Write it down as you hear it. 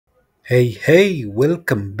Hey,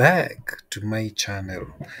 welcome back to my channel.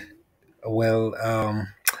 Well,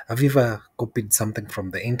 have you ever copied something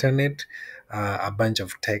from the internet? A bunch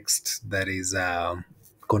of text that is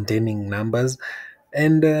containing numbers,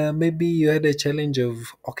 and maybe you had a challenge of,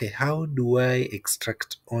 okay, how do I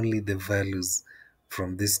extract only the values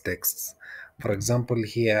from these texts? For example,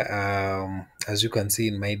 here, as you can see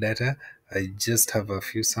in my data, I just have a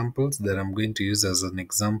few samples that I'm going to use as an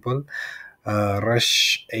example.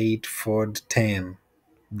 Rush 8 Ford 10,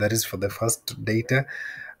 that is for the first data.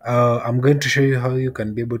 I'm going to show you how you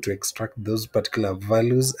can be able to extract those particular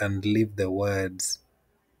values and leave the words,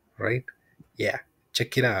 right? Yeah,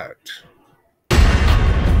 check it out.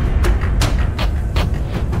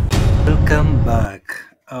 Welcome back.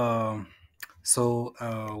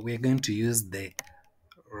 We're going to use the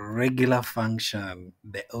regular function,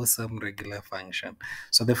 the awesome regular function.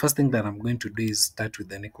 So the first thing that I'm going to do is start with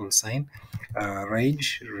an equal sign,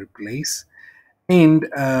 replace. And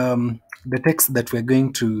the text that we're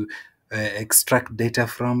going to extract data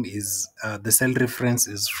from is the cell reference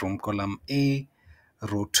is from column A,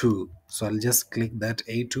 row 2. So I'll just click that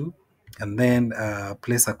A2 and then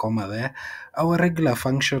place a comma there. Our regular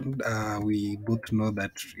function, we both know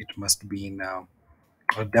that it must be in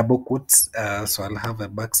double quotes. So I'll have a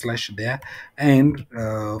backslash there. And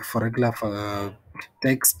for regular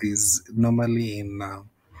text is normally in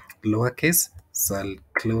lowercase. So I'll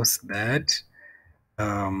close that.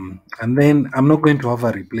 And then I'm not going to have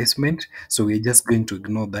a replacement, so we're just going to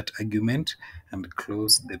ignore that argument and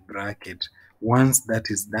close the bracket. Once that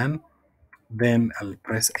is done, then I'll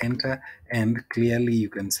press enter, and clearly you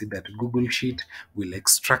can see that Google Sheet will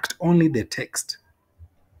extract only the text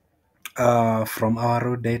from our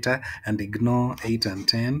raw data and ignore 8 and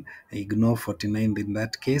 10, ignore 49 in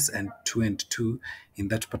that case, and 2 and 2 in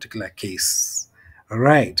that particular case. All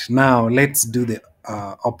right, now let's do the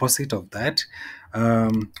opposite of that.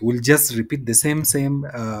 We'll just repeat the same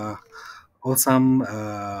awesome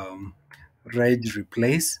reg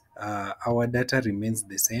replace. Our data remains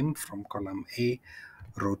the same from column A,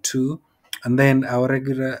 row 2, and then our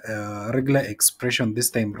regular expression this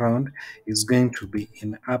time round is going to be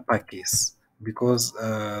in uppercase, because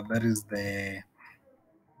that is the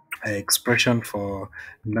expression for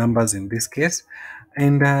numbers in this case.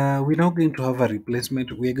 And we're not going to have a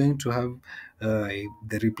replacement. We're going to have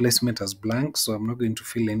the replacement as blank, so I'm not going to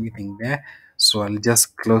fill anything there. So I'll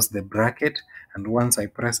just close the bracket, and once I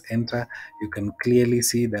press enter, you can clearly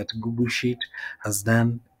see that Google Sheet has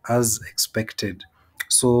done as expected.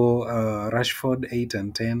 So Rashford 8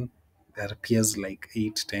 and 10, that appears like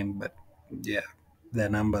 8 10, but yeah, they're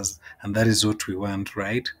numbers, and that is what we want,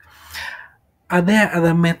 right? Are there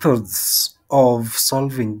other methods of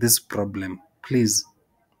solving this problem? Please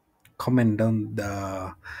comment down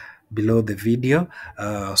below the video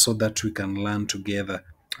so that we can learn together.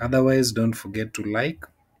 Otherwise, don't forget to like,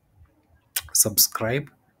 subscribe,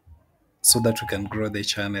 so that we can grow the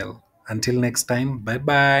channel. Until next time, bye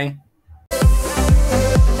bye.